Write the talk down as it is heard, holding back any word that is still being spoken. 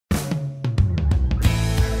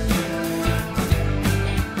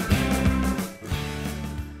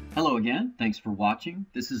again, thanks for watching.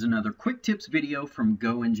 This is another quick tips video from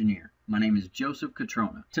GoEngineer. My name is Joseph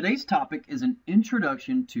Cutrona. Today's topic is an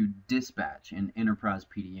introduction to dispatch in Enterprise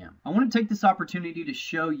PDM. I want to take this opportunity to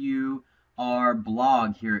show you our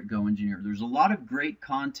blog here at GoEngineer. There's a lot of great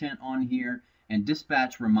content on here, and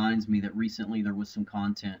dispatch reminds me that recently there was some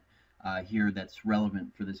content here that's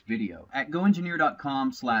relevant for this video. At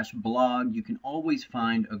goengineer.com/blog, you can always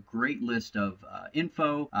find a great list of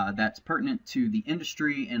info that's pertinent to the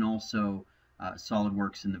industry and also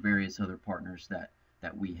SOLIDWORKS and the various other partners that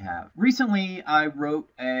we have. Recently, I wrote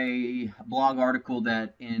a blog article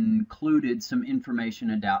that included some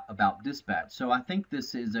information about dispatch, so I think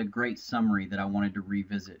this is a great summary that I wanted to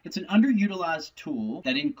revisit. It's an underutilized tool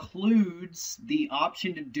that includes the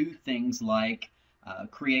option to do things like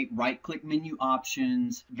create right-click menu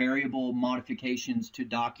options, variable modifications to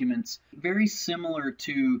documents, very similar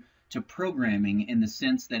to programming in the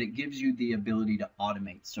sense that it gives you the ability to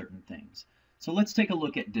automate certain things. So let's take a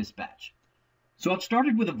look at dispatch. So I've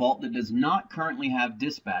started with a vault that does not currently have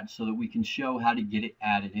dispatch so that we can show how to get it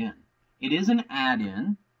added in. It is an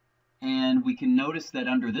add-in, and we can notice that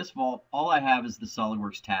under this vault, all I have is the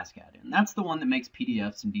SOLIDWORKS task add-in. That's the one that makes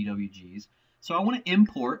PDFs and DWGs. So I want to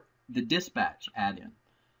import the dispatch add-in.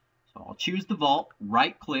 So I'll choose the vault,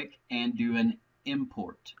 right-click, and do an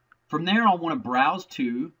import. From there, I'll want to browse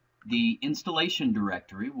to the installation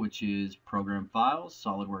directory, which is Program Files,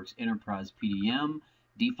 SOLIDWORKS Enterprise PDM,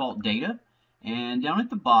 Default Data, and down at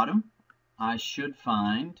the bottom, I should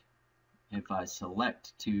find, if I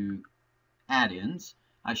select to add-ins,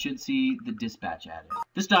 I should see the dispatch add-in.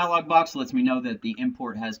 This dialog box lets me know that the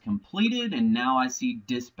import has completed, and now I see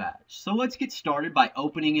dispatch. So let's get started by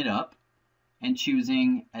opening it up and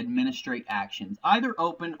choosing Administrate Actions. Either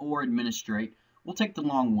open or administrate. We'll take the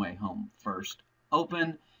long way home first.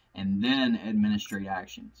 Open and then Administrate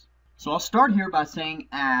Actions. So I'll start here by saying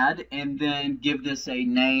add and then give this a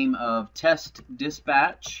name of test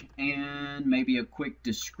dispatch and maybe a quick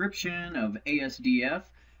description of ASDF.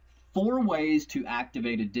 4 ways to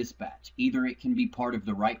activate a dispatch. Either it can be part of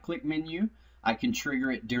the right-click menu, I can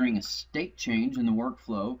trigger it during a state change in the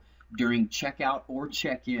workflow, during checkout or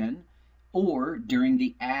check-in, or during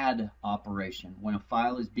the add operation when a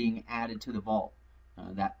file is being added to the vault,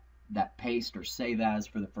 that paste or save as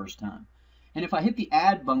for the first time. And if I hit the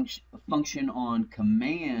add function on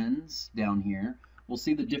commands down here, we'll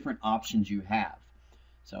see the different options you have.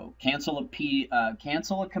 So cancel a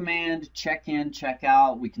command, check in, check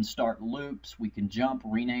out. We can start loops, we can jump,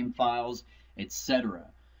 rename files,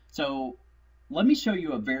 etc. So let me show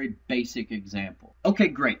you a very basic example. Okay,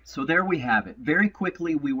 great. So there we have it. Very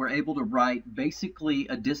quickly, we were able to write basically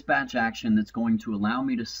a dispatch action that's going to allow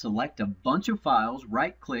me to select a bunch of files,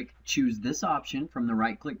 right-click, choose this option from the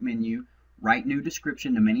right-click menu, write new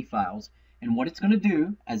description to many files, and what it's going to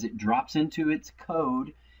do as it drops into its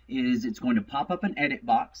code is it's going to pop up an edit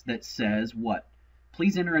box that says what?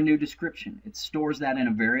 Please enter a new description. It stores that in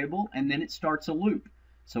a variable and then it starts a loop.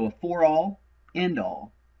 So a for all, end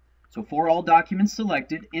all. So for all documents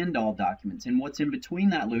selected, end all documents. And what's in between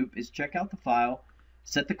that loop is check out the file,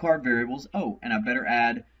 set the card variables. Oh, and I better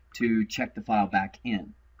add to check the file back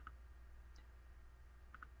in.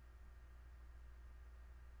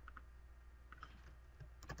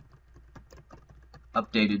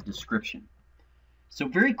 Updated description. So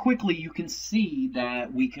very quickly you can see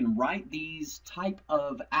that we can write these type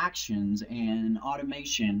of actions and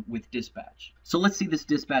automation with dispatch. So let's see this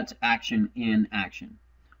dispatch action in action.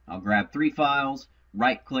 I'll grab 3 files,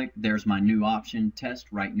 right click, there's my new option,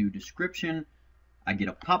 test, write new description. I get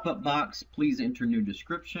a pop-up box, please enter new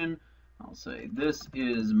description. I'll say this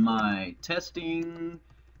is my testing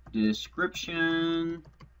description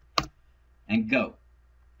and go.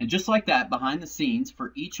 And just like that, behind the scenes,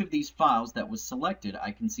 for each of these files that was selected, I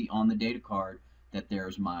can see on the data card that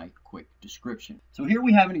there's my quick description. So here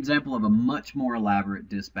we have an example of a much more elaborate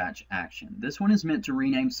dispatch action. This one is meant to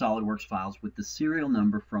rename SOLIDWORKS files with the serial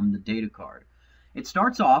number from the data card. It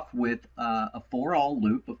starts off with a for all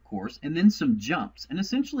loop, of course, and then some jumps. And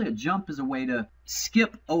essentially a jump is a way to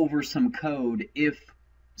skip over some code if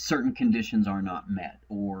certain conditions are not met,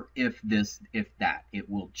 or if that, it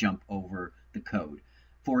will jump over the code.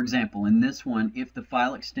 For example, in this one, if the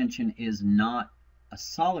file extension is not a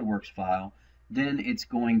SOLIDWORKS file, then it's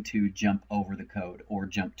going to jump over the code or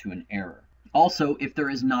jump to an error. Also, if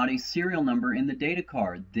there is not a serial number in the data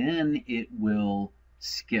card, then it will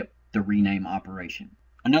skip the rename operation.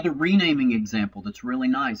 Another renaming example that's really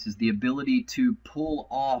nice is the ability to pull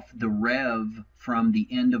off the rev from the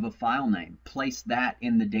end of a file name, place that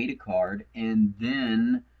in the data card, and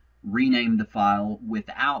then rename the file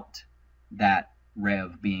without that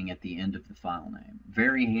rev being at the end of the file name.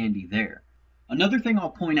 Very handy there. Another thing I'll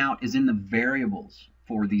point out is in the variables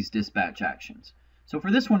for these dispatch actions. So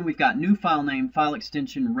for this one, we've got new file name, file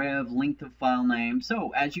extension, rev, length of file name.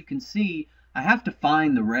 So as you can see, I have to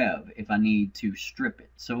find the rev if I need to strip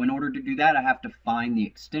it. So in order to do that, I have to find the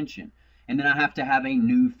extension. And then I have to have a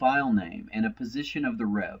new file name and a position of the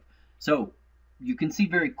rev. So you can see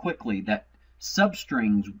very quickly that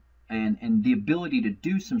substrings and the ability to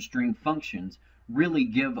do some string functions really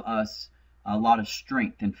give us a lot of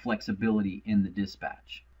strength and flexibility in the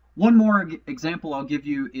dispatch. One more example I'll give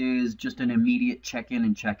you is just an immediate check-in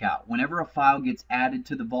and check-out. Whenever a file gets added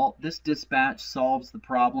to the vault, this dispatch solves the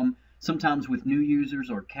problem. Sometimes with new users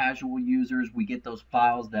or casual users, we get those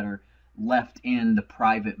files that are left in the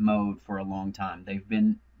private mode for a long time. They've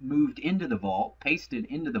been moved into the vault, pasted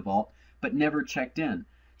into the vault, but never checked in.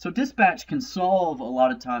 So dispatch can solve a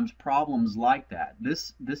lot of times problems like that.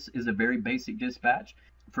 This is a very basic dispatch.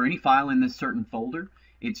 For any file in this certain folder,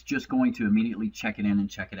 it's just going to immediately check it in and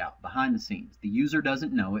check it out behind the scenes. The user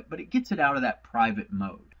doesn't know it, but it gets it out of that private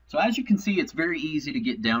mode. So as you can see, it's very easy to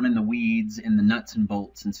get down in the weeds and the nuts and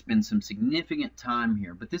bolts and spend some significant time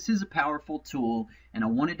here. But this is a powerful tool, and I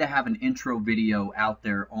wanted to have an intro video out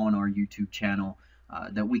there on our YouTube channel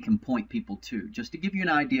that we can point people to, just to give you an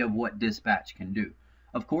idea of what dispatch can do.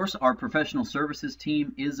 Of course, our professional services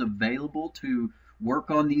team is available to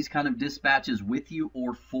work on these kind of dispatches with you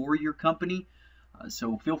or for your company.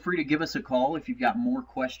 So feel free to give us a call if you've got more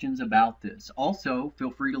questions about this. Also,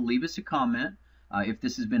 feel free to leave us a comment if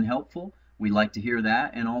this has been helpful. We'd like to hear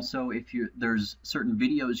that. And also, if there's certain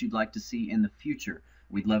videos you'd like to see in the future,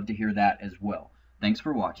 we'd love to hear that as well. Thanks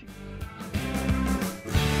for watching.